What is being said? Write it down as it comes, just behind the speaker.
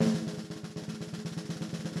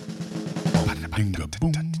dinga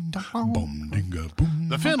boom, boom dinga boom.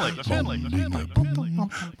 The Finley,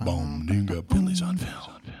 boom dinga Finley's on film.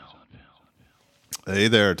 Hey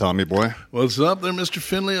there, Tommy boy. What's up there, Mr.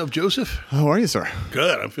 Finley of Joseph? How are you, sir?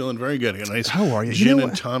 Good. I'm feeling very good. I got a nice How are you? gin You know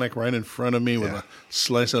and what? tonic right in front of me with a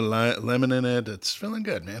slice of lemon in it. It's feeling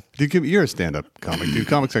good, man. You're a stand-up comic. Do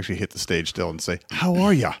comics actually hit the stage still and say, "How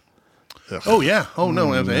are ya?" Ugh. Oh, yeah. Oh,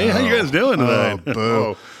 no. Hey, how you guys doing tonight? Oh,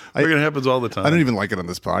 boo. Oh, it happens all the time. I don't even like it on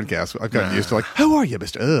this podcast. I've gotten used to like, "How are you,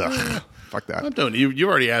 Mister?" Ugh. Fuck that. I'm doing. You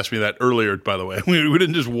already asked me that earlier, by the way. We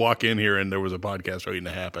didn't just walk in here and there was a podcast waiting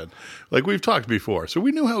to happen. Like we've talked before, so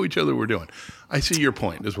we knew how each other were doing. I see your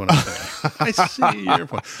point, is what I'm saying. I see your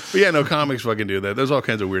point. But yeah, no, comics fucking do that. There's all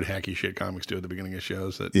kinds of weird hacky shit comics do at the beginning of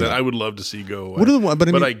shows that I would love to see go away. What are the one?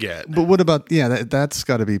 But I get. But what about that's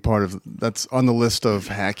got to be part of that's on the list of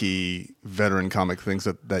hacky veteran comic things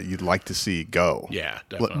that you'd like to see go. Yeah,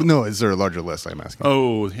 definitely. No, is there a larger list? I'm asking.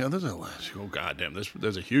 Oh, yeah, there's a list. Oh, goddamn.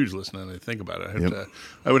 There's a huge list now that I think about it.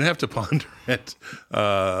 I would have to ponder it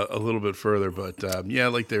a little bit further. But,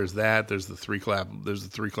 like there's that. There's the three clap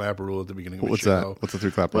rule at the beginning of the show. What's that? What's the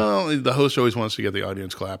three clap rule? Well, the host always wants to get the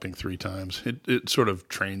audience clapping 3 times. It sort of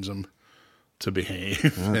trains them to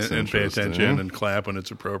behave and pay attention and clap when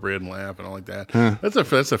it's appropriate and laugh and all like that. Huh. That's the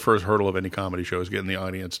first hurdle of any comedy show is getting the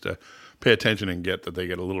audience to pay attention and get that they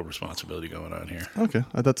get a little responsibility going on here. Okay.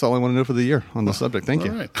 That's all I want to know for the year on the subject. Thank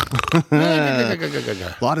you. All right.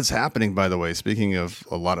 A lot is happening, by the way. Speaking of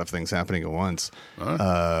a lot of things happening at once,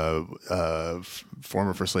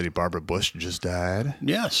 former First Lady Barbara Bush just died.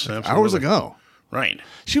 Yes, absolutely. Hours ago. Right.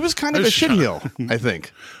 She was kind of a shitheel, I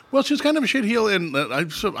think. Well, she's kind of a shitheel, and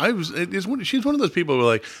she's one of those people who are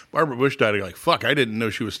like, Barbara Bush died. I'm like, fuck, I didn't know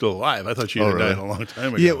she was still alive. I thought she had died a long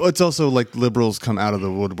time ago. Yeah, well, it's also like liberals come out of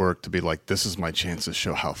the woodwork to be like, this is my chance to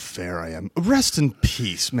show how fair I am. Rest in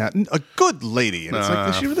peace, Matt. A good lady. And it's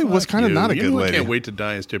like, she really was kind of not a good lady. I can't wait to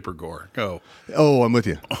die as Tipper Gore. Go. Oh, I'm with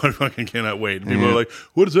you. I fucking cannot wait. People are like,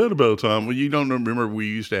 what is that about, Tom? Well, you don't remember we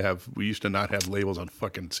used to not have labels on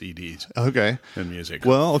fucking CDs. Okay. And music.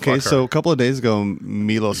 Well, okay, so a couple of days ago,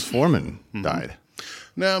 Milos Forman died.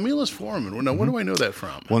 Now, Milos Forman, where do I know that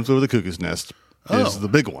from? One Flew Over the Cuckoo's Nest is the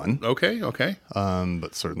big one. Okay.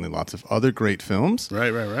 But certainly lots of other great films. Right.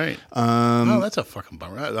 That's a fucking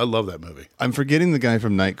bummer. I love that movie. I'm forgetting the guy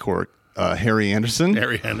from Night Court, Harry Anderson.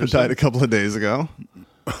 Who died a couple of days ago.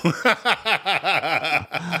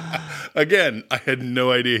 Again, I had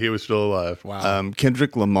no idea he was still alive. Wow.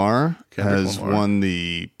 Kendrick Lamar has won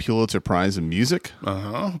the Pulitzer Prize in Music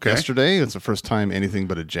yesterday. It's the first time anything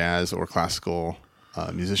but a jazz or classical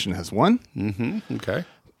musician has won. Mm-hmm. Okay.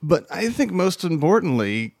 But I think most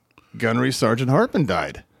importantly, Gunnery Sergeant Hartman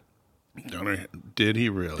died. Did he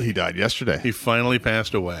really? He died yesterday. He finally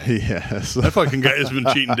passed away. Yes. That fucking guy has been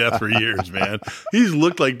cheating death for years, man. He's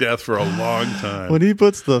looked like death for a long time. When he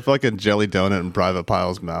puts the fucking jelly donut in Private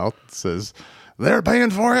Pile's mouth, it says, "They're paying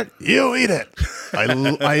for it. You eat it."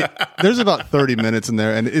 There's about 30 minutes in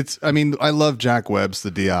there, and I love Jack Webb's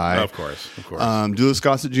the DI. Of course. Louis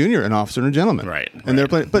Gossett Jr., an officer and a gentleman. Right. And they're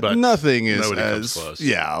playing, but nothing is comes close.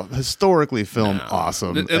 Historically filmed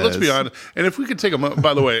awesome. And let's be honest. And if we could take a moment,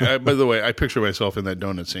 by the way, I picture myself in that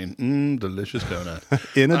donut scene. Delicious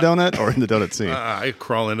donut. In a donut or in the donut scene? I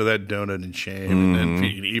crawl into that donut in shame and then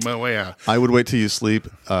eat my way out. I would wait till you sleep,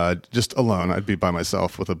 just alone. I'd be by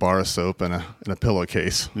myself with a bar of soap and a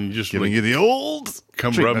pillowcase, and just giving you the old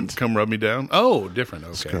come rub me down. Oh, different.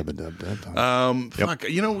 Okay. Scrub it up, bedtime. Fuck.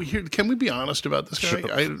 Can we be honest about this guy?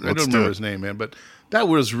 Sure. I don't remember his name, man, but that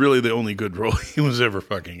was really the only good role he was ever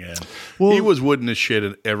fucking in. Well, he was wooden as shit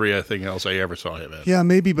in everything else I ever saw him in. Yeah,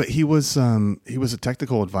 maybe, but he was a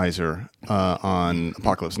technical advisor on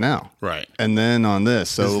Apocalypse Now, right? And then on this,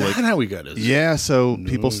 so is that how we got it? Yeah, so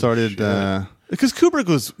people started because Kubrick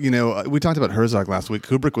was, we talked about Herzog last week.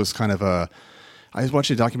 Kubrick was kind of I was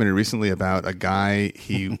watching a documentary recently about a guy,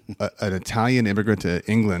 an Italian immigrant to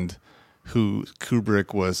England, who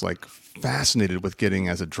Kubrick was like fascinated with getting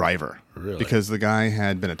as a driver. Really? Because the guy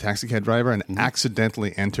had been a taxi cab driver and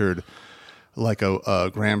accidentally entered like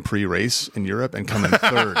a Grand Prix race in Europe and come in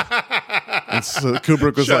third. And so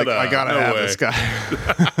Kubrick was I gotta have this guy.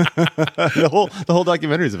 the whole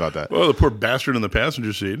documentary is about that. Well, the poor bastard in the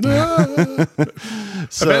passenger seat. I've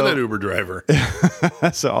had that Uber driver.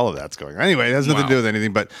 So all of that's going on. Anyway, it has nothing to do with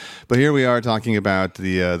anything. But here we are talking about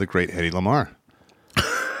the great Hedy Lamarr.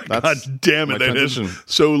 That's God damn it! my That has transition.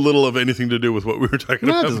 so little of anything to do with what we were talking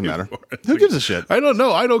No, about. it doesn't matter. before. Who gives a shit? I don't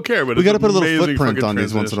know. I don't care. But We got to got put a little footprint on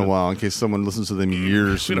these once in a while in case someone listens to them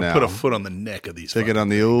years We're from gonna now. put a foot on the neck of these. They get fucking on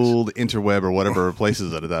the things. old interweb or whatever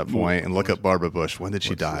places at that point and look up Barbara Bush. When did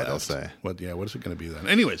she die? They'll say. What? Yeah. What is it going to be then?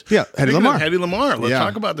 Anyways. Yeah, Hedy speaking of Lamarr. Hedy Lamarr. Let's Yeah.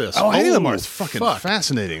 talk about this. Oh, Hedy Lamarr is fucking fuck.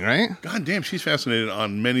 fascinating, right? God damn, she's fascinated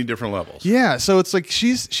on many different levels. Yeah, so it's like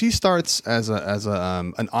she starts as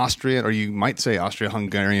an Austrian, or you might say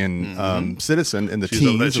Austria-Hungarian citizen in the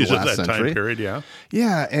teens of She's the of last that century. time period. Yeah.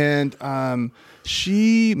 Yeah, and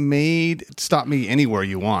she made Stop Me Anywhere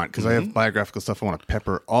You Want, because I have biographical stuff I want to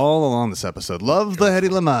pepper all along this episode. Love the Hedy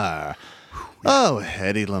Lamarr. Oh,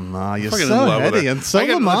 Hedy Lamarr, you're Fucking so in love with Hedy her. and so I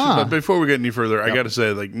gotta listen, Lamarr. but before we get any further, I got to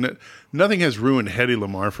say, like, nothing has ruined Hedy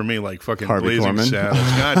Lamarr for me like fucking Harvey Blazing Korman. Saddles.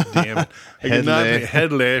 God damn it! I cannot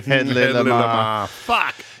Hedley Hedley Lamarr. Lamarr.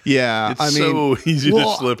 Fuck. Yeah, It's I mean, so easy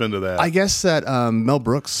well, to slip into that. I guess that Mel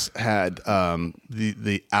Brooks had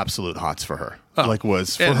the absolute hots for her,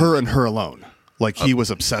 was for and- her and her alone. Like he was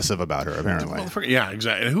obsessive about her, apparently. Motherfucker. Yeah,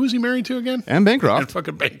 exactly. And who is he married to again? And Bancroft, And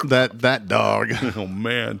fucking Bancroft. that dog. Oh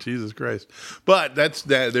man, Jesus Christ! But that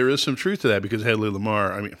there is some truth to that because Hedley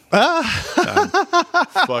Lamarr. I mean, God,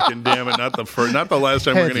 fucking damn it! Not the last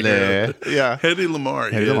time we're going to hear it. Hedley. Yeah. Hedley Lamarr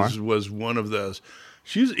Hedy Lamarr. was one of those.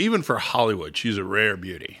 She's even for Hollywood. She's a rare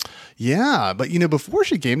beauty. Yeah, but before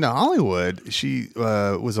she came to Hollywood, she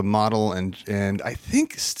was a model and I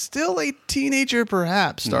think still a teenager,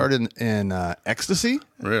 perhaps. Starred in Ecstasy,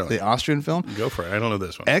 Really? the Austrian film. Go for it. I don't know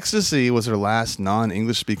this one. Ecstasy was her last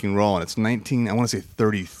non-English speaking role, and it's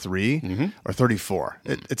 33 or 34.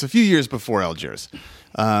 It's a few years before Algiers,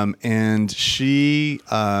 and she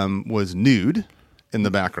was nude in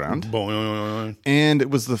the background. Boing. And it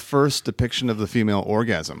was the first depiction of the female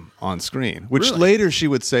orgasm on screen, which Really? later she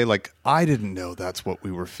would say, like, I didn't know that's what we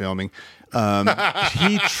were filming.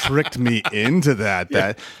 He tricked me into that.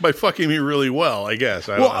 That By fucking me really well, I guess.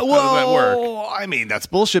 I don't know. How does that work? I mean, that's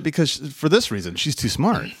bullshit because for this reason, she's too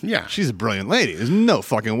smart. Yeah. She's a brilliant lady. There's no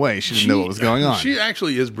fucking way she didn't know what was going on. She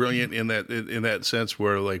actually is brilliant in that sense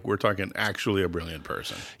where like we're talking actually a brilliant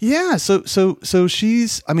person. Yeah, so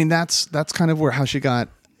she's. I mean, that's kind of how she got.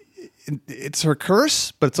 It's her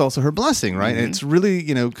curse, but it's also her blessing, right? And it's really,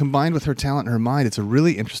 combined with her talent and her mind, it's a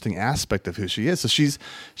really interesting aspect of who she is. So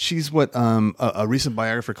she's what a recent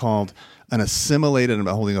biographer called an assimilated, I'm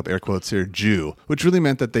holding up air quotes here, Jew, which really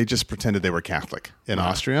meant that they just pretended they were Catholic in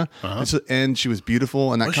Austria. And she was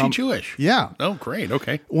beautiful. And that Was she Jewish? Yeah. Oh, great.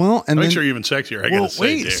 Okay. Well, and Makes then, her even sexier. I well, gotta say.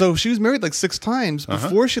 wait. Dave. So she was married like 6 times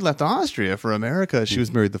before she left Austria for America. She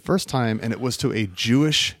was married the first time, and it was to a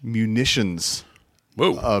Jewish munitions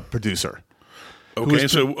whoa. producer Okay.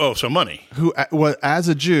 So money. who, as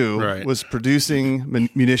a Jew, Right. was producing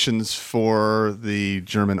munitions for the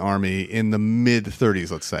German army in the mid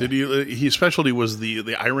 30s. Let's say. Did he? His specialty was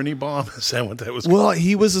the irony bomb. Is that what that was? Well, called?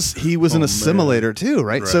 he was an assimilator too,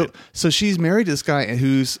 right? Right. So she's married to this guy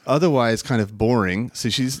who's otherwise kind of boring. So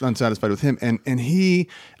she's unsatisfied with him, and he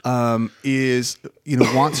is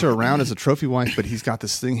wants her around as a trophy wife, but he's got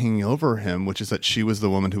this thing hanging over him, which is that she was the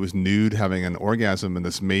woman who was nude having an orgasm in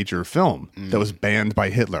this major film that was banned by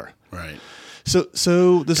Hitler. Right.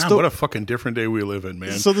 So the God, what a fucking different day we live in,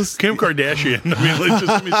 man. So this- Kim Kardashian. I mean,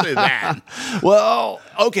 let me say that. well,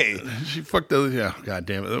 okay. She fucked those. Yeah. God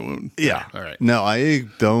damn it. Yeah. All right. No, I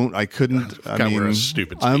couldn't. I God, mean, we're a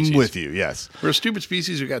stupid I'm species. with you. Yes. We're a stupid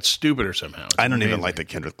species who got stupider somehow. It's I don't even amazing. like that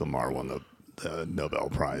Kendrick Lamar won the Nobel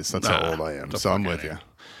Prize. That's Nah, how old I am. the So I'm fuck with outta you.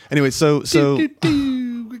 Anyway, so Get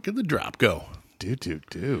the drop. Go.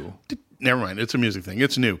 do. Never mind. It's a music thing.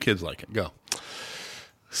 It's new. Kids like it. Go.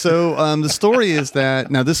 So the story is that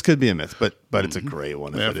now this could be a myth, but it's a great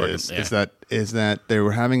one if Yeah, it fucking- is. yeah. Is that they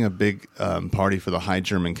were having a big party for the High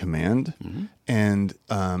German Command and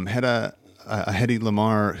had a Hedy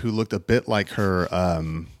Lamarr who looked a bit like her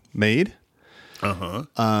maid.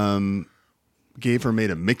 Gave her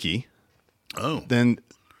maid a Mickey. Oh. Then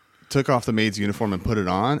took off the maid's uniform and put it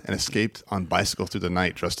on and escaped on bicycle through the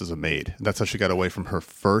night dressed as a maid. That's how she got away from her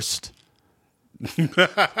first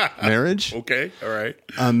marriage. Okay. All right.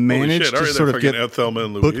 Managed shit. All to right, sort they're of get fucking Thelma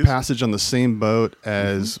and book Louise. passage on the same boat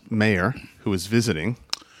as Mayer, who was visiting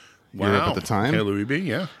Europe at the time. Okay, Louis B.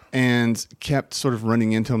 Yeah. and kept sort of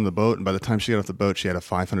running into him on the boat. And by the time she got off the boat, she had a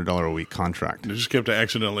 $500 a week contract. They just kept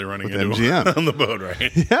accidentally running With into MGM. him on the boat,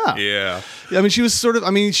 right? Yeah. Yeah. Yeah, I mean, she was sort of. I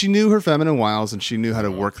mean, she knew her feminine wiles and she knew how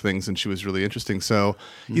to work things, and she was really interesting. So,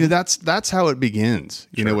 that's how it begins.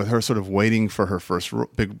 You know, with her sort of waiting for her first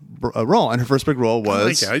big role, and her first big role I like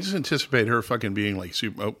was. it. I just anticipate her fucking being like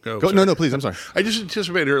super. No, please. I'm sorry. I just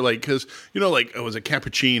anticipate her like because like was it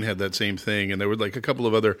Capuchin had that same thing, and there were like a couple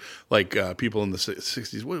of other like people in the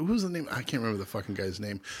 '60s. What who's the name? I can't remember the fucking guy's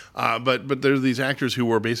name. But there's these actors who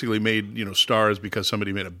were basically made stars because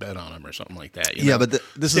somebody made a bet on them or something like that. Yeah, but this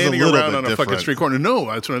is a standing little around bit on a different. fucking street corner. No,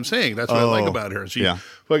 that's what I'm saying. That's what I like about her.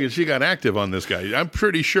 She got active on this guy. I'm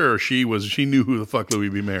pretty sure she knew who the fuck Louis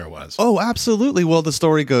B. Mayer was. Oh, absolutely. Well, the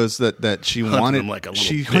story goes that she Hunted him like a little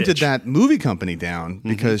she bitch. hunted that movie company down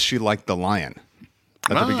because she liked The Lion.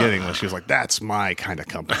 At the beginning, when she was like, "That's my kind of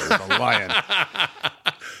company, The Lion."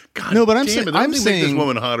 God No, but I'm damn saying- it. I'm make this saying-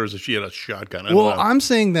 woman hotter as if she had a shotgun. I don't Well, know. I'm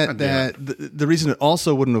saying that damn the reason it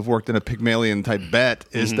also wouldn't have worked in a Pygmalion type bet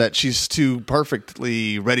is that she's too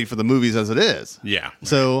perfectly ready for the movies as it is. Yeah.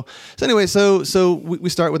 So anyway, so we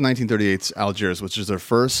start with 1938's Algiers, which is their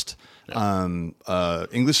first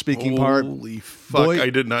English speaking part. Holy fuck! Boy- I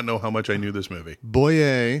did not know how much I knew this movie.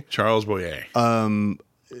 Boyer Charles Boyer.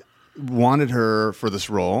 wanted her for this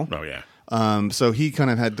role. Oh yeah. So he kind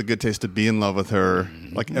of had the good taste to be in love with her,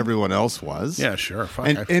 like everyone else was. Yeah, sure. Fuck.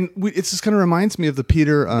 And it just kind of reminds me of the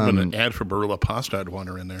Peter. an ad for Barilla Pasta, I'd want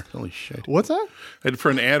her in there. Holy shit! What's that? And for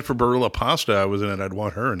an ad for Barilla Pasta, I was in it. I'd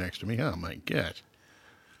want her next to me. Oh my god!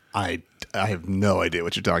 I have no idea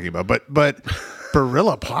what you're talking about, but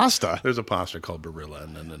Barilla Pasta. There's a pasta called Barilla,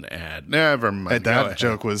 and then an ad. Never mind. Go That ahead.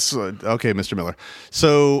 joke was okay, Mr. Miller.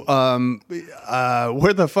 So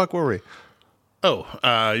where the fuck were we?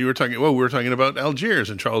 Oh, you were talking. Well, we were talking about Algiers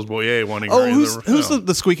and Charles Boyer wanting her. Oh, in who's film.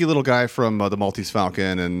 the squeaky little guy from the Maltese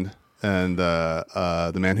Falcon and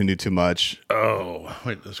the Man Who Knew Too Much? Oh,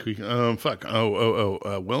 wait, the squeak. Fuck.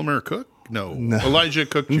 Wilmer Cook? No. Elijah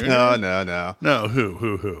Cook Jr. No.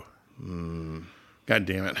 Who? God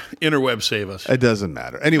damn it. Interweb save us. It doesn't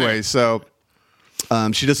matter. Anyway, so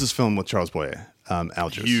she does this film with Charles Boyer,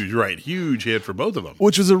 Algiers, Huge hit for both of them.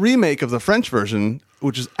 which was a remake of the French version,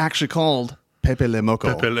 which is actually called Pepe Le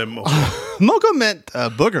Moco. Pepe Le Moco. Moco meant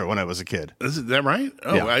booger when I was a kid. Is that right?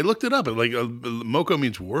 Oh, Yeah. I looked it up. Moco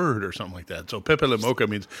means word or something like that. So Pepe Le Moco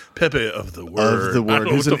means Pepe of the word. Of the I don't word.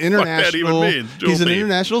 know He's what an the fuck that even international. means. Jewel He's an thief.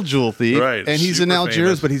 international jewel thief, Right, and he's in super Algiers,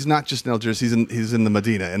 famous. but he's not just in Algiers. He's in the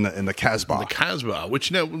Medina, in the Casbah. The Casbah,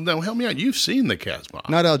 which now help me out. You've seen the Casbah.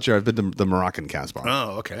 Not Algiers, I've been to the Moroccan Casbah.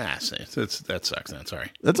 Oh, okay. That sucks. Then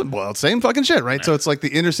sorry. That's same fucking shit, right? So it's like the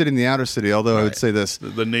inner city and the outer city. Although I would say this,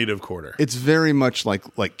 The native quarter. it's very much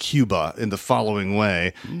like Cuba in the following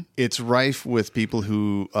way. It's rife with people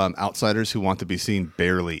who outsiders who want to be seen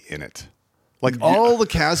barely in it. Like all the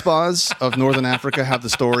Casbahs of Northern Africa have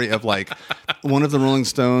the story of like one of the Rolling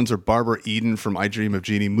Stones or Barbara Eden from I Dream of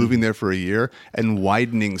Jeannie moving there for a year and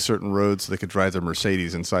widening certain roads so they could drive their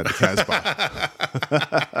Mercedes inside the Casbah.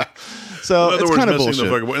 So In other it's words, kind of missing bullshit.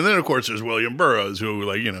 the fucking. And then of course there's William Burroughs who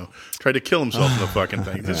tried to kill himself in the fucking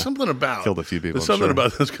thing. There's something about Killed a few people, There's something I'm sure.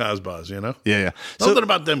 about those Casbahs, Yeah. Something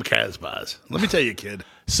about them Casbahs. Let me tell you, kid.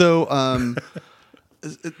 So,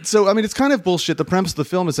 I mean, it's kind of bullshit. The premise of the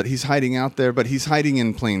film is that he's hiding out there, but he's hiding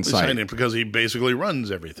in plain He's sight. hiding because he basically runs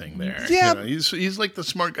everything there. Yeah. He's like the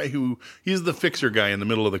smart guy he's the fixer guy in the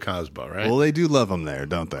middle of the Casbah, right? Well, they do love him there,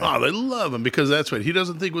 don't they? Oh, they love him because that's what he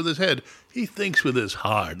doesn't think with his head. He thinks with his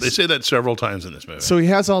heart. They say that several times in this movie. So he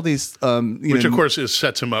has all these, Which of course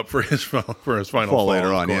sets him up for his final fall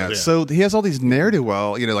later on. of course, Yeah. So he has all these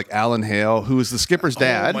ne'er-do-well, like Alan Hale, who is the skipper's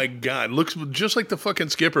dad. Oh my God! Looks just like the fucking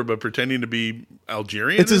skipper, but pretending to be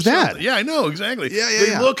Algerian. It's or his dad. something. Yeah, I know exactly. Yeah, They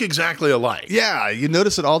yeah. look exactly alike. Yeah, you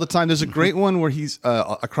notice it all the time. There's a great one where he's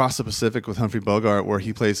across the Pacific with Humphrey Bogart, where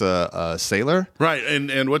he plays a sailor. Right.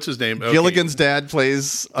 And what's his name? Okay. Gilligan's dad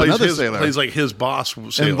plays another sailor Plays like his boss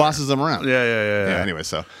sailor. and bosses him around. Yeah. Anyway,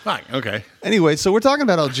 so Fine. Okay. so we're talking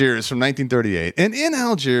about Algiers from 1938, and in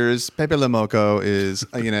Algiers, Pepe Le Moco is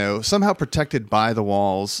somehow protected by the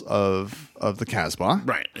walls of the Casbah.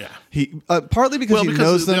 Right. Yeah. He partly because he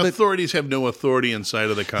knows the them. authorities have no authority inside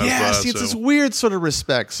of the Casbah. Yeah, see, it's so- this weird sort of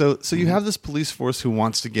respect. So you have this police force who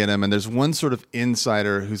wants to get him, and there's one sort of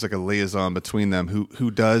insider who's like a liaison between them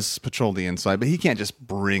who does patrol the inside, but he can't just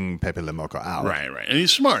bring Pepe Le Moco out. Right. And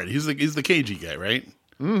he's smart. He's the cagey guy, right?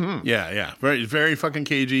 Mm-hmm. Yeah. Very, very fucking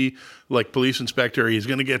cagey, like police inspector. He's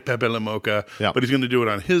going to get Pepe Le Moca, Yep. but he's going to do it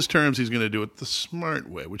on his terms. He's going to do it the smart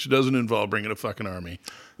way, which doesn't involve bringing a fucking army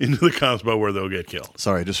into the Casbah where they'll get killed.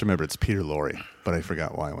 Sorry, just remember it's Peter Lorre, but I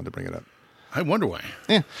forgot why I wanted to bring it up. I wonder why.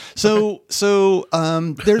 Yeah. So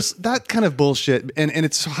there's that kind of bullshit, and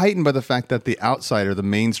it's heightened by the fact that the outsider, the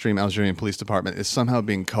mainstream Algerian police department, is somehow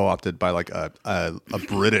being co-opted by like a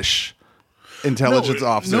British intelligence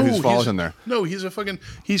officer who's followed him there. No, he's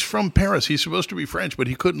from Paris. He's supposed to be French, but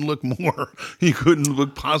he couldn't look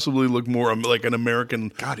possibly look more like an American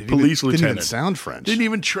police lieutenant. Didn't even sound French. Didn't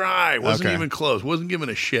even try. Wasn't even close. Wasn't giving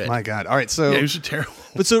a shit. My God. All right. So he was terrible.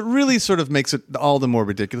 But so it really sort of makes it all the more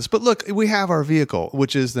ridiculous. But look, we have our vehicle,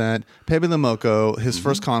 which is that Pepe Le Moko, his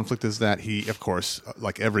first conflict is that he, of course,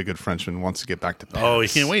 like every good Frenchman, wants to get back to Paris. Oh, he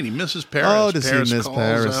can't wait. He misses Paris. Oh, does Paris he miss calls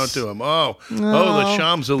Paris? out to him. The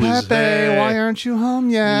Champs-Élysées. Pepe, why aren't you home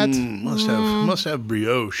yet? Must have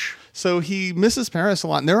brioche. So he misses Paris a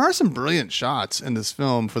lot. And there are some brilliant shots in this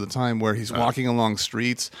film for the time where he's walking along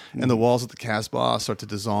streets and the walls of the Casbah start to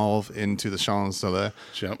dissolve into the Champs-Élysées.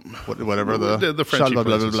 Whatever the French blah,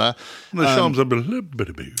 blah, blah, blah. The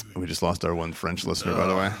Champs-Élysées. We just lost our one French listener, by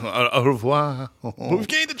the way. Au revoir. We've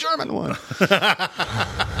gained the German one.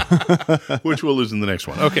 Which we'll lose in the next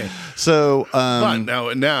one. Okay. So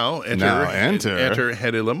now enter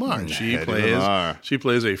Hedy Lamarr. She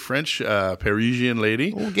plays a French Parisian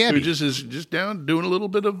lady who just is just down doing a little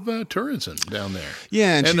bit of tourism down there.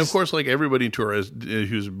 Yeah, and of course, like everybody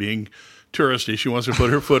who's being touristy, she wants to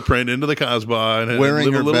put her footprint into the Casbah and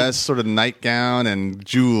wearing her best sort of nightgown and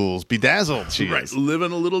jewels, bedazzled. She is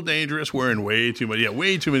living a little dangerous, wearing way too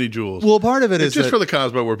many jewels. Well, part of it is just for the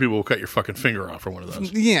Casbah, where people will cut your fucking finger off for one of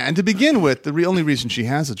those. Yeah, and to begin with, the only reason she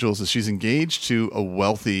has the jewels is she's engaged to a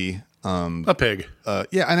wealthy. A pig. An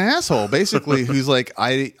asshole, basically, who's like,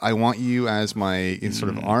 I want you as my sort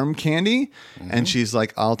of arm candy. And she's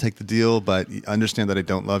like, I'll take the deal, but understand that I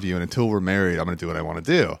don't love you. And until we're married, I'm going to do what I want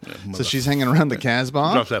to do. Yeah, so she's hanging around the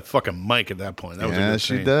Casbah. Drops that fucking mic at that point. That was a good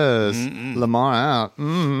she scene. does. Lamar out.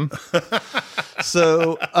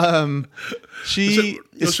 So she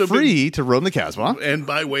is free to roam the Casbah. And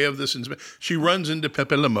by way of this, she runs into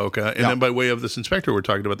Pepe Le Moko. And then by way of this inspector, we're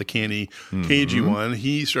talking about the cagey one,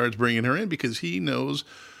 he starts bringing her in because he knows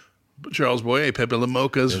Charles Boyer, Pepe Le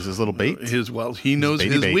Moko's his little bait. He knows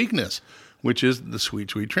his weakness, which is the sweet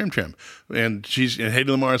Trim Trim. And Hedy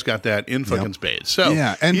Lamarr's got that in fucking spades. So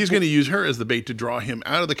he's going to use her as the bait to draw him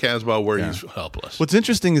out of the Casbah where he's helpless. What's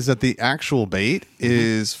interesting is that the actual bait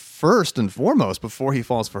is first and foremost, before he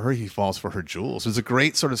falls for her, he falls for her jewels. There's a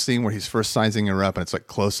great sort of scene where he's first sizing her up, and it's like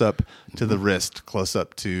close up to the wrist, close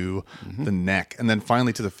up to the neck, and then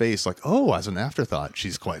finally to the face, like, oh, as an afterthought,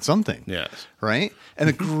 she's quite something. Yes. Right? And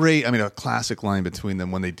a classic line between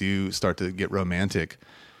them when they do start to get romantic,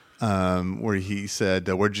 where he said,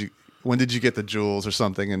 when did you get the jewels or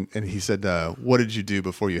something? And he said, what did you do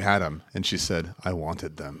before you had them? And she said, I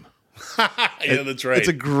wanted them. Yeah, that's right. It's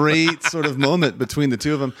a great sort of moment between the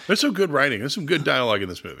two of them. There's some good writing. There's some good dialogue in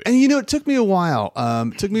this movie. And it took me a while.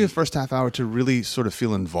 It took me the first half hour to really sort of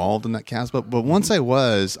feel involved in that Casbah. But once I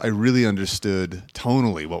really understood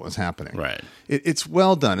tonally what was happening. Right. It's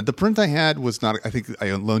well done. The print I had was not. I think I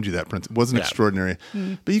loaned you that print. It wasn't extraordinary,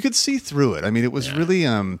 but you could see through it. I mean, it was really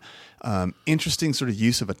interesting sort of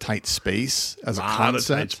use of a tight space as a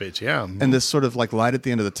concept. Tight space, yeah. And this sort of like light at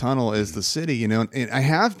the end of the tunnel is the city, And I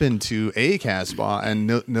have been to a Casbah and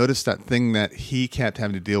noticed that thing that he kept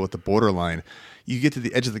having to deal with, the borderline. You get to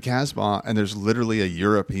the edge of the Casbah and there's literally a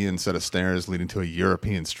European set of stairs leading to a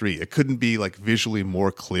European street. It couldn't be like visually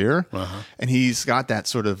more clear. And he's got that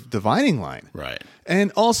sort of dividing line. Right.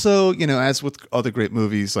 And also, as with other great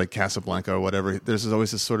movies like Casablanca or whatever, there's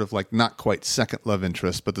always this sort of like not quite second love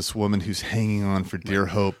interest, but this woman who's hanging on for dear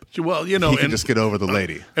hope. Well, he can just get over the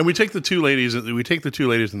lady. And we take the two ladies in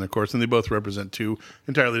the course, and they both represent two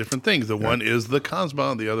entirely different things. The one is the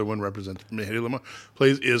Casbah, and the other one represents Hedy Lamarr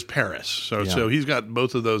is Paris. So he's got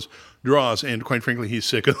both of those draws, and quite frankly, he's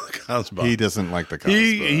sick of the Casbah. He doesn't like the Casbah.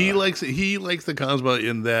 He likes the Casbah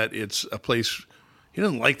in that it's a place. He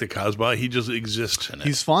doesn't like the Casbah. He just exists in it.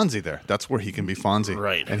 He's Fonzie there. That's where he can be Fonzie.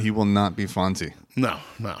 Right. And he will not be Fonzie. No.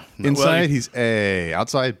 Inside, he's A.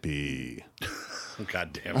 Outside, B.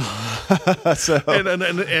 God damn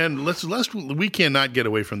it. And we cannot get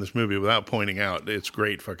away from this movie without pointing out its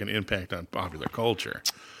great fucking impact on popular culture.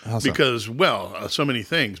 Because, so many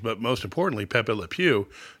things, but most importantly, Pepe Le Pew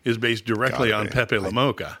is based directly on Pepe Le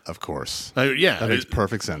Moko. Of course. That makes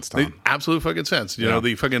perfect sense, Tom. Absolute fucking sense. You know,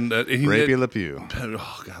 the fucking... Rapey Le Pew.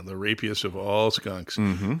 Oh, God, the rapiest of all skunks.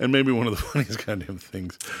 And maybe one of the funniest goddamn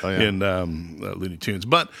things in Looney Tunes.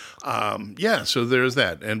 But, so there's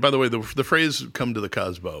that. And by the way, the phrase, come to the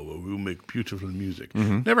Casbah, where we'll make beautiful music,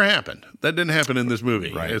 never happened. That didn't happen in this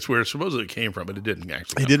movie. Right. It's where supposedly it came from, but it didn't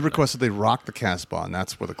actually. He did request that they rock the Casbah, and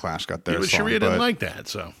that's where the Clash got their song. Sharia didn't like that,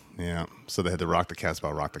 so. Yeah. So they had to rock the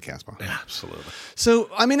Casbah. Absolutely. So,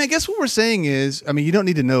 I mean, I guess what we're saying is, I mean, you don't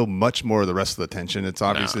need to know much more of the rest of the tension. It's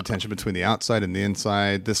obviously the tension between the outside and the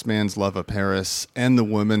inside, this man's love of Paris and the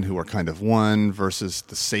woman who are kind of one versus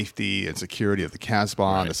the safety and security of the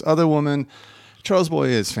Casbah and this other woman. Charles Boy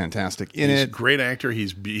is fantastic in He's a it. great actor.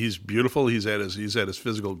 He's beautiful. He's at his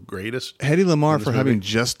physical greatest. Hedy Lamarr, for having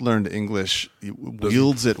just learned English,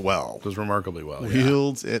 wields it well. Does remarkably well.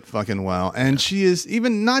 Wields it fucking well. And she is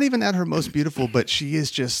not even at her most beautiful, but she is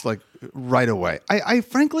just like right away. I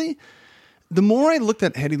frankly, the more I looked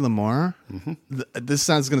at Hedy Lamarr, this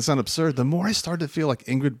sounds going to sound absurd, the more I started to feel like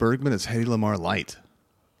Ingrid Bergman is Hedy Lamarr light.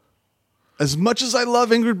 As much as I love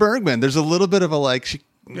Ingrid Bergman, there's a little bit of a like,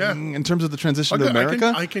 in terms of the transition to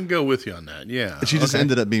America. I can go with you on that, yeah. She just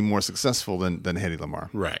ended up being more successful than Hedy Lamarr.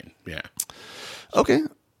 Right, yeah. Okay.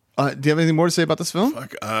 Do you have anything more to say about this film?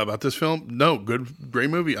 About this film? No,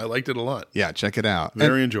 great movie. I liked it a lot. Yeah, check it out.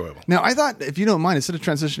 Very enjoyable. Now, I thought, if you don't mind, instead of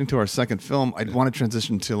transitioning to our second film, I'd want to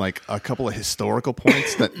transition to like a couple of historical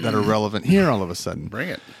points that are relevant here all of a sudden. Bring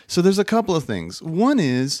it. So there's a couple of things. One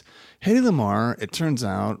is, Hedy Lamarr, it turns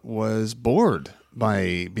out, was bored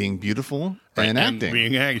by being beautiful and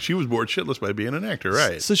acting. She was bored shitless by being an actor,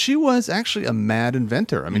 right? So she was actually a mad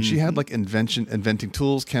inventor. I mean, she had like inventing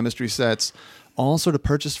tools, chemistry sets, all sort of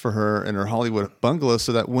purchased for her in her Hollywood bungalow,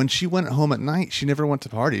 so that when she went home at night, she never went to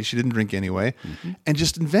parties. She didn't drink anyway, and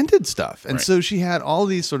just invented stuff. And so she had all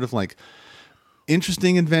these sort of like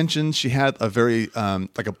interesting inventions. She had a very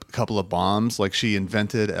like a couple of bombs. Like she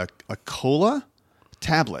invented a cola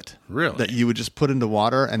tablet, that you would just put into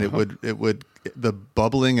water, and it would the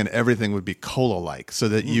bubbling and everything would be cola like, so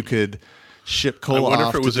that you could ship cola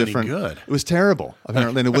off to different. It was terrible,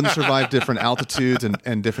 apparently, and it wouldn't survive different altitudes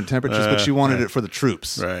and different temperatures. But she wanted it for the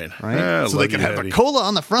troops, right? So they could have a cola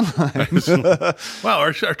on the front lines. Wow,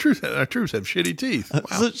 our troops have shitty teeth. Wow.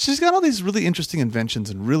 So she's got all these really interesting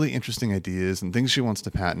inventions and really interesting ideas and things she wants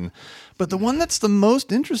to patent. But the one that's the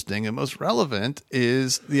most interesting and most relevant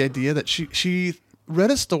is the idea that she read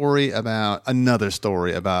another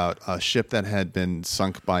story about a ship that had been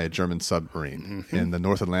sunk by a German submarine in the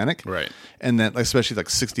North Atlantic. Right. And that especially like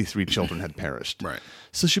 63 children had perished. Right.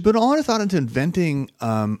 So she put all her thought into inventing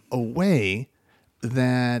a way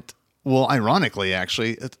that, well, ironically,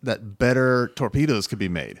 actually, that better torpedoes could be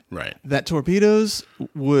made. Right. That torpedoes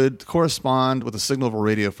would correspond with a signal of a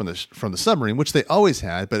radio from the submarine, which they always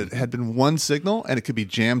had, but it had been one signal, and it could be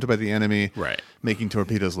jammed by the enemy, making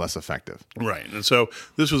torpedoes less effective. Right. And so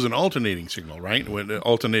this was an alternating signal, right? When it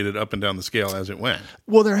alternated up and down the scale as it went.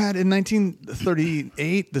 Well, there had, in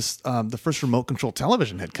 1938, the first remote control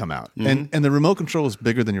television had come out, and the remote control was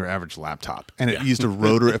bigger than your average laptop, and it used a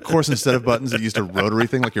rotary. Of course, instead of buttons, it used a rotary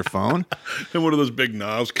thing like your phone. And one of those big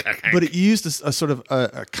knobs. But it used a sort of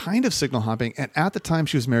a kind of signal hopping. And at the time,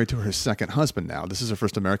 she was married to her second husband now. This is her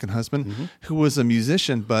first American husband, who was a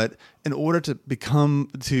musician. But in order to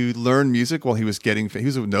learn music while he was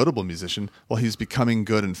a notable musician, while he was becoming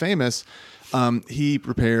good and famous, he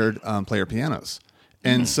prepared player pianos.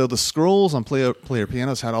 And so the scrolls on player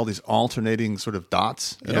pianos had all these alternating sort of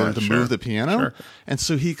dots in order to move the piano. And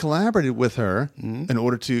so he collaborated with her in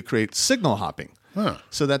order to create signal hopping.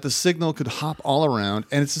 So that the signal could hop all around,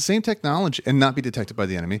 and it's the same technology, and not be detected by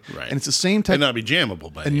the enemy. Right. And it's the same and not be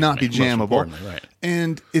jammable by the and not enemy, be jammable. Right.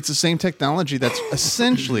 And it's the same technology that's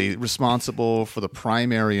essentially responsible for the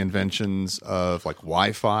primary inventions of like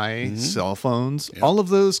Wi-Fi, cell phones. All of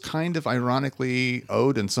those kind of ironically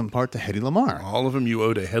owed in some part to Hedy Lamarr. All of them you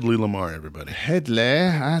owe to Hedy Lamarr, everybody.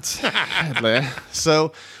 That's Hedley.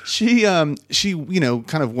 So she kind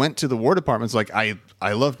of went to the War Department. Like, I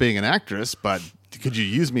love being an actress, but could you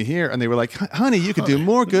use me here? And they were like, honey, you could do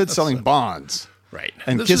more good selling bonds. Right.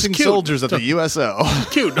 And this kissing soldiers at the USO.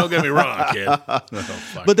 Cute, don't get me wrong, kid.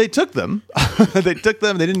 But they took them. They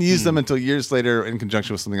didn't use them until years later in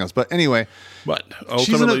conjunction with something else. But anyway. But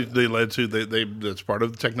ultimately, they led to, that's part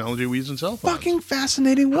of the technology we use in cell phones. Fucking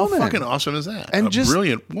fascinating woman. How fucking awesome is that? And a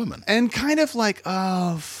brilliant woman. And kind of like,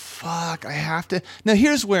 oh, fuck, I have to. Now,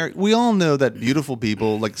 here's where we all know that beautiful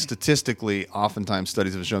people, like statistically, oftentimes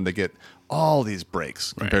studies have shown they get all these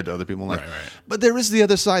breaks compared to other people in life. Right. But there is the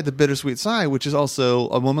other side, the bittersweet side, which is also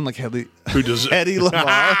a woman like Hedy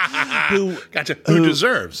Lamarr, who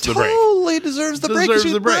deserves the break. Totally deserves the break.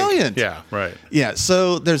 She's brilliant. Yeah, right. Yeah,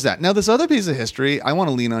 so there's that. Now, this other piece of history, I want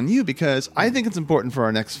to lean on you because I think it's important for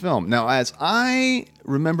our next film. Now, as I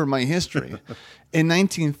remember my history, in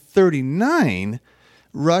 1939,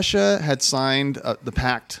 Russia had signed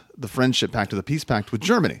the friendship pact or the peace pact with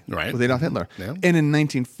Germany, with Adolf Hitler. Yeah. And in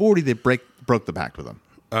 1940, they broke the pact with them.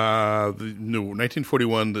 No,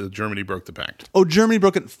 1941, Germany broke the pact. Oh, Germany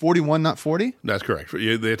broke it in 41, not 40? That's correct.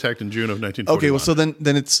 Yeah, they attacked in June of 1941. Okay, well, so then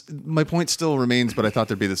it's my point still remains, but I thought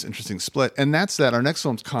there'd be this interesting split, and that's that our next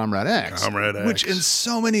film's Comrade X, which in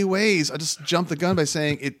so many ways, I just jumped the gun by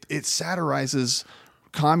saying it satirizes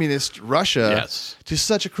communist Russia to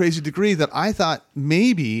such a crazy degree that I thought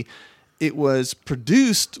maybe it was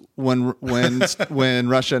produced when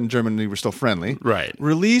Russia and Germany were still friendly, right?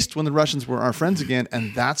 Released when the Russians were our friends again,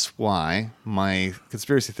 and that's why my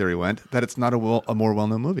conspiracy theory went that it's not a more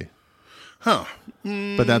well-known movie. Huh.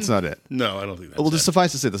 But that's not it. No, I don't think that's Well, just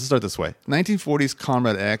suffice to say, let's start this way. 1940s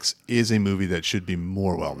Comrade X is a movie that should be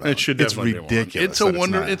more well-known. It should definitely be ridiculous. It's a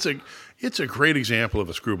wonder. It's a great example of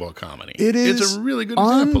a screwball comedy. It is. It's a really good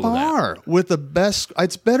example on par of that. with the best.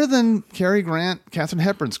 It's better than Cary Grant, Katharine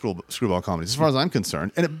Hepburn screwball comedies, as far as I'm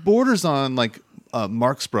concerned, and it borders on like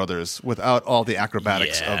Marx Brothers without all the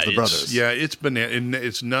acrobatics of the brothers. Yeah, it's banana.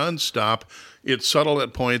 It's nonstop. It's subtle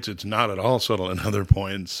at points. It's not at all subtle at other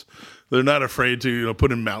points. They're not afraid to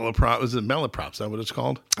put in malaprop. Is it malaprop? Is that what it's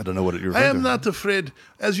called? I don't know what you're. I am not afraid,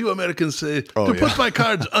 as you Americans say, to put my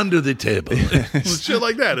cards under the table. Shit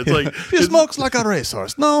like that. It's like he smokes like a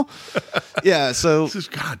racehorse. No, yeah. So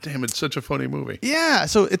God damn, it's such a funny movie. Yeah.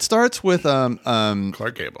 So it starts with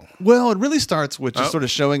Clark Gable. Well, it really starts with just sort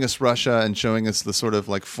of showing us Russia and showing us the sort of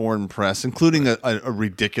like foreign press, including a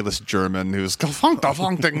ridiculous German who's all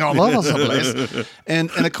over the place, and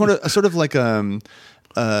a sort of like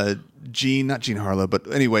not Jean Harlow,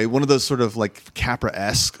 but anyway, one of those sort of like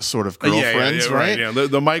Capra-esque sort of girlfriends, right? Yeah,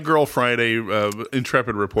 the My Girl Friday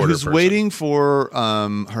intrepid reporter who's waiting for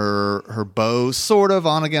her beau, sort of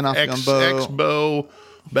on again, off again beau. Ex-beau,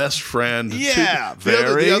 best friend. Yeah,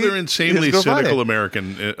 the other insanely cynical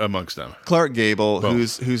American amongst them. Clark Gable,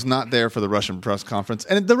 who's not there for the Russian press conference.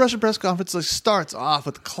 And the Russian press conference starts off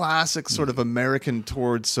with classic sort of American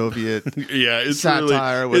towards Soviet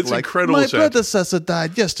satire with it's like, incredible my predecessor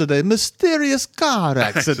died yesterday, mysterious car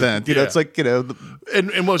accident. It's like,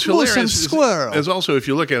 and what's hilarious is also, if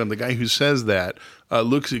you look at him, the guy who says that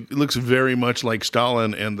looks very much like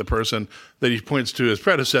Stalin, and the person that he points to his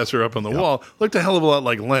predecessor up on the wall looked a hell of a lot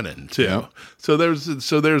like Lenin too. Yep. So there's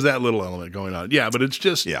that little element going on. Yeah, but it's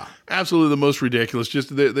just absolutely the most ridiculous.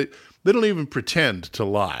 Just they don't even pretend to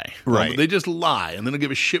lie. Right. They just lie, and they don't give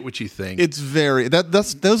a shit what you think. It's very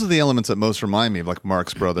those are the elements that most remind me of like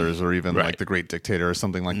Marx Brothers or even like The Great Dictator or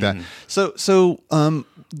something like that. So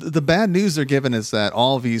the bad news they're given is that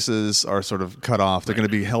all visas are sort of cut off. They're going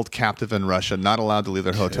to be held captive in Russia, not allowed to leave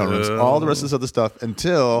their hotel rooms. All the rest of this other stuff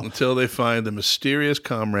until they find the mysterious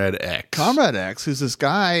Comrade X. Comrade X, who's this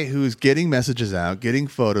guy who's getting messages out, getting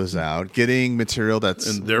photos out, getting material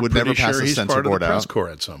would never pass the censor board out. Press corps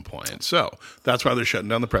at some point. So that's why they're shutting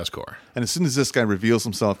down the press corps. And as soon as this guy reveals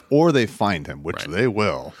himself, or they find him, which they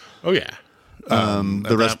will. Oh yeah.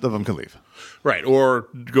 The rest of them can leave. Right, or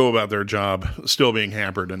go about their job still being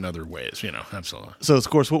hampered in other ways, absolutely. So, of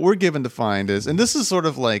course, what we're given to find is, and this is sort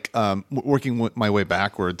of like working my way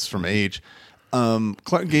backwards from age,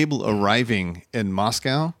 Clark Gable arriving in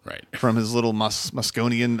Moscow from his little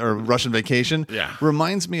Mosconian or Russian vacation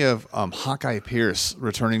reminds me of Hawkeye Pierce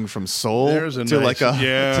returning from Seoul to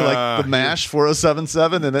the MASH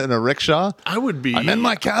 4077 in a rickshaw. I'm in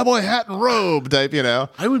my cowboy hat and robe type,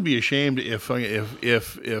 I would be ashamed if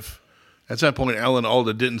at that point Alan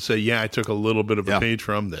Alda didn't say, I took a little bit of a page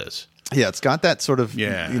from this. Yeah, it's got that sort of,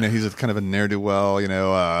 he's a kind of a ne'er-do-well,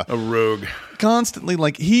 a rogue. Constantly,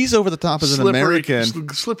 like, he's over the top as an American.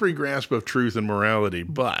 Slippery grasp of truth and morality,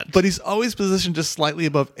 but he's always positioned just slightly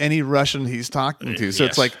above any Russian he's talking to. So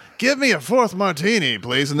it's like, give me a fourth martini,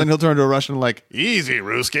 please. And then he'll turn to a Russian like, easy,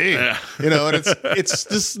 Ruski. And it's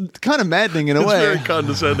just kind of maddening in a way. It's very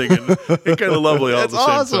condescending and kind of lovely all at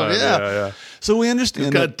the same time. Yeah. So we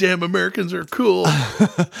understand goddamn Americans are cool.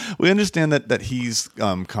 We understand that he's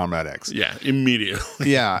Comrade X. Yeah,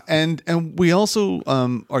 immediately. Yeah, and we also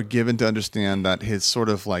are given to understand that his sort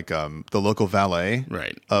of like the local valet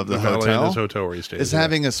of the hotel, his hotel where he stays, is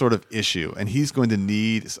having a sort of issue, and he's going to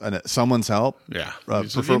need someone's help. Yeah,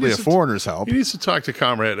 preferably a foreigner's help. He needs to talk to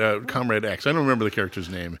Comrade X. I don't remember the character's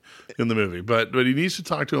name in the movie, but he needs to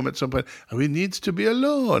talk to him at some point. He needs to be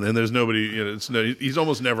alone, and there's nobody. He's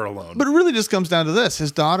almost never alone. But it really just comes down to this: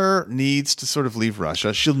 his daughter needs to sort of leave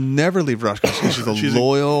Russia. She'll never leave Russia because she's a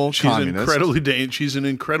loyal communist. She's an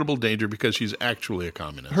incredible danger because she's actually a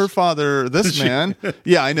communist. Her father, this man,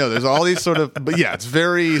 yeah, I know. There's all these sort of, but yeah, it's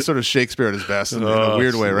very sort of Shakespeare at his best in a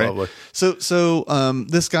weird way, right? Lovely. So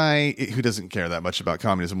this guy who doesn't care that much about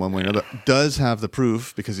communism one way or another does have the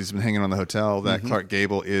proof because he's been hanging around the hotel that Clark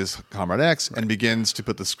Gable is Comrade X and begins to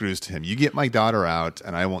put the screws to him. You get my daughter out,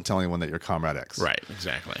 and I won't tell anyone that you're Comrade X. Right,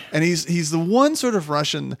 exactly. And he's the one sort of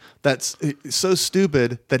Russian that's so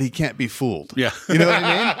stupid that he can't be fooled. Yeah. You know what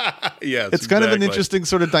I mean? Yes, it's kind of an interesting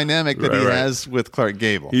sort of dynamic that he has with Clark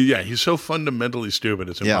Gable. He's so fundamentally stupid,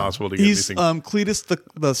 it's impossible to get anything. He's Cletus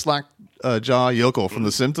the slack jaw yokel from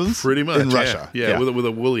The Simpsons, pretty much in Russia. Yeah. With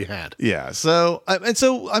a woolly hat. Yeah. So I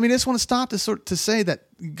mean, I just want to stop to say that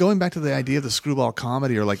going back to the idea of the screwball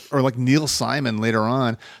comedy, or like Neil Simon later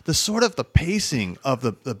on, the pacing of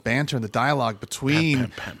the banter and the dialogue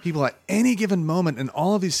between people at any given moment, and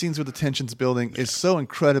all of these scenes where the tension's building is so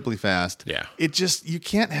incredibly fast. Yeah. It just, you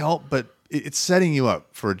can't help but. It's setting you up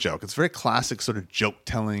for a joke. It's very classic sort of joke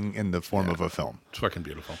telling in the form of a film. It's fucking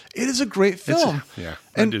beautiful. It is a great film.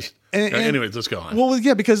 Anyways, let's go on. Well,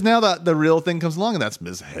 yeah, because now the real thing comes along, and that's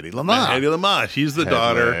Ms. Hedy Lamarr. Hedy Lamarr. She's the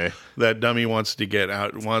daughter that Dummy wants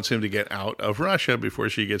him to get out of Russia before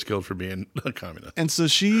she gets killed for being a communist. And so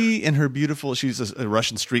she's a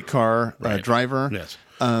Russian streetcar driver. Yes.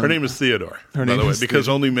 Her name is Theodore, by the way, because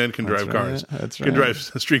only men can drive cars. That's right. Can drive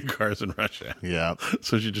streetcars in Russia. Yeah.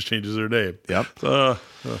 So she just changes her name. Yep. So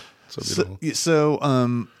beautiful.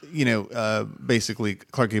 So basically,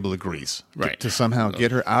 Clark Gable agrees to somehow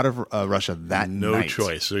get her out of Russia that night. No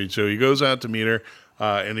choice. So he goes out to meet her,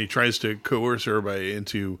 and he tries to coerce her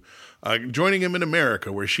into joining him in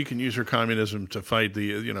America, where she can use her communism to fight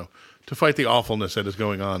the awfulness that is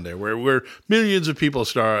going on there, where millions of people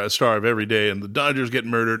starve every day, and the Dodgers get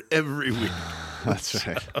murdered every week. That's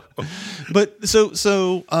right. But so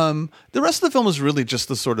the rest of the film is really just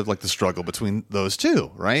the sort of like the struggle between those two,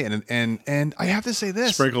 right? And I have to say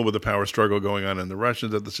this, sprinkled with the power struggle going on in the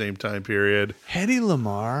Russians at the same time period. Hedy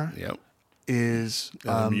Lamarr. Yep. Is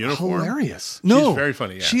hilarious. She's very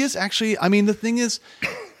funny. Yes. She is actually. I mean, the thing is,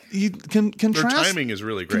 you can contrast. Her timing is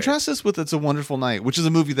really great. Contrast this with "It's a Wonderful Night," which is a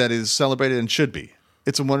movie that is celebrated and should be.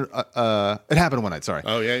 It happened one night. Sorry.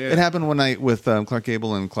 Oh yeah. It happened one night with Clark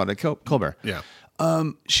Gable and Claudette Colbert. Yeah.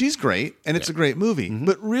 She's great, and it's a great movie.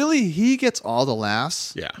 But really, he gets all the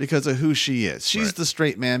laughs because of who she is. She's the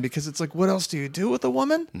straight man because it's like, what else do you do with a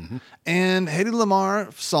woman? And Hedy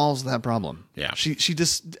Lamarr solves that problem. Yeah. She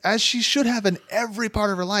just, as she should have in every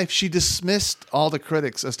part of her life, she dismissed all the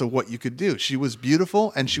critics as to what you could do. She was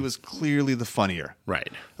beautiful, and she was clearly the funnier.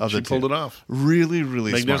 Right. She pulled it off. Really,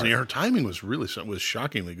 really smart. Her timing was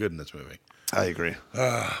shockingly good in this movie. I agree.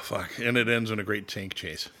 Fuck. And it ends in a great tank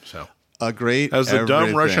chase. So. A great as the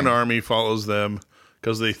dumb Russian army follows them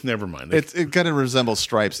because they never mind. It kind of resembles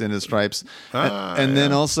Stripes in his Stripes, and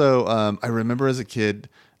then also I remember as a kid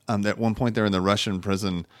at one point they're in the Russian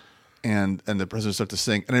prison, and the prisoners start to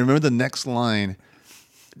sing, and I remember the next line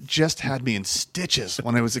just had me in stitches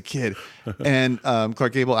when I was a kid, and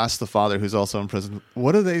Clark Gable asks the father, who's also in prison,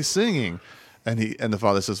 "What are they singing?" And the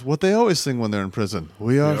father says, "What they always sing when they're in prison.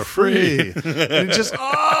 We are free." And it just,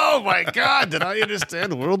 oh my God, did I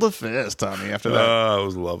understand World of Fist, Tommy, after that? Oh, it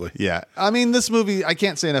was lovely. Yeah. I mean, this movie, I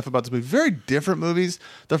can't say enough about this movie. Very different movies.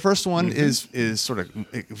 The first one is sort of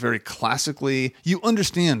very classically, you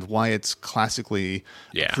understand why it's classically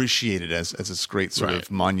appreciated as this great sort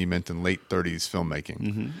of monument in late 30s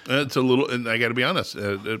filmmaking. It's a little, and I got to be honest,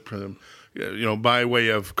 by way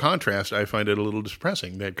of contrast, I find it a little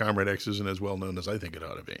depressing that Comrade X isn't as well known as I think it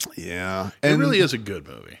ought to be. Yeah. It really is a good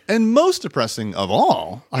movie. And most depressing of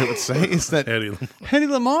all, I would say, is that Hedy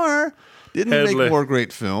Lamarr didn't make more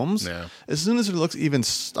great films. Yeah. As soon as her looks even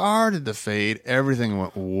started to fade, everything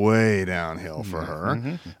went way downhill for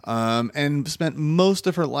her. And spent most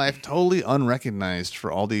of her life totally unrecognized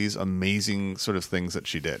for all these amazing sort of things that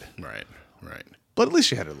she did. Right. But at least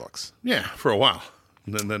she had her looks. Yeah, for a while.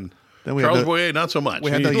 And then we Charles Boyer, not so much. We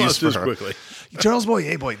had no use for her. Quickly. Charles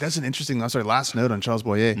Boyer, boy, that's an interesting. Last note on Charles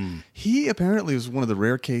Boyer. He apparently was one of the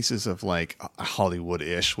rare cases of like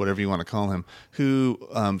Hollywood-ish, whatever you want to call him, who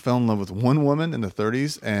fell in love with one woman in the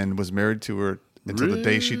 30s and was married to her until the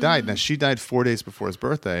day she died. Now, she died 4 days before his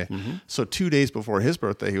birthday. So 2 days before his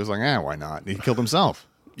birthday, he was like, why not? And he killed himself.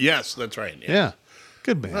 Yes, that's right. Yeah.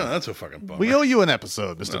 Good man. Oh, that's a fucking bummer. We owe you an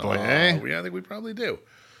episode, Mr. Boyer. I think we probably do.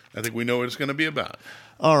 I think we know what it's going to be about.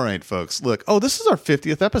 All right, folks. Look. Oh, this is our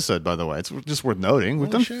 50th episode, by the way. It's just worth noting.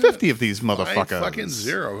 We've done 50 of these motherfuckers. Fucking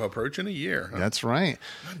zero, approaching a year. Huh? That's right.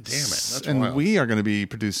 God damn it. That's and wild. we are going to be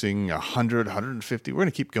producing 100, 150. We're going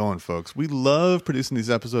to keep going, folks. We love producing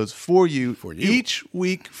these episodes for you each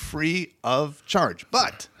week free of charge.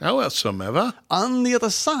 But howsoever, on the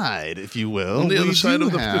other side, if you will, on the other side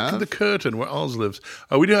of have the curtain where Oz lives,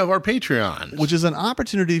 we do have our Patreon. Which is an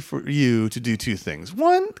opportunity for you to do two things.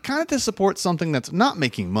 One, kind of to support something that's not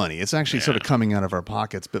making money. It's actually sort of coming out of our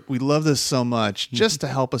pockets, but we love this so much just to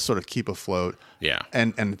help us sort of keep afloat. Yeah.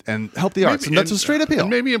 And help the arts. And that's a straight appeal. And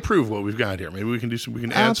maybe improve what we've got here. Maybe we can do some, we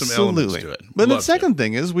can add some elements to it. But the second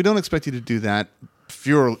thing is we don't expect you to do that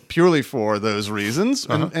purely for those reasons.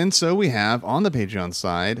 And so we have on the Patreon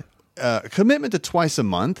side a commitment to twice a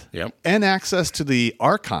month and access to the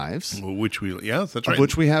archives, which that's right. Of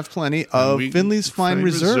which we have plenty of Finley's Fine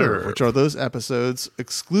Reserve, which are those episodes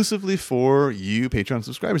exclusively for you Patreon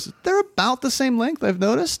subscribers. They're about the same length, I've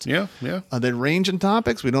noticed. Yeah. They range in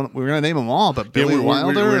topics. We're going to name them all, but Billy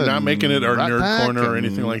Wilder. We're not making it our Rat nerd Pack corner or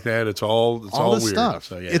anything like that. It's all this weird stuff.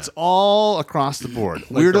 So, It's all across the board.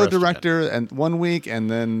 Like Weirdo Director and one week, and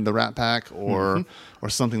then the Rat Pack or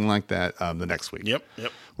something like that the next week. Yep.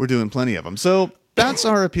 We're doing plenty of them. So that's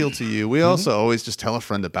our appeal to you. We also always just tell a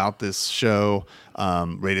friend about this show.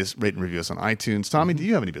 Rate and review us on iTunes. Tommy, do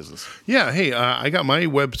you have any business? Yeah. Hey, I got my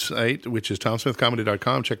website, which is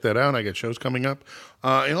TomSmithComedy.com. Check that out. I got shows coming up.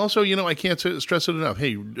 And also, I can't stress it enough.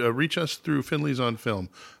 Hey, reach us through Finley's on Film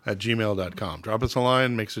at gmail.com. Drop us a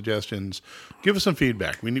line, make suggestions, give us some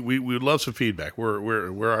feedback. We would love some feedback.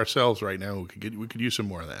 We're ourselves right now. We could use some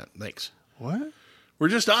more of that. Thanks. What? We're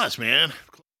just us, man.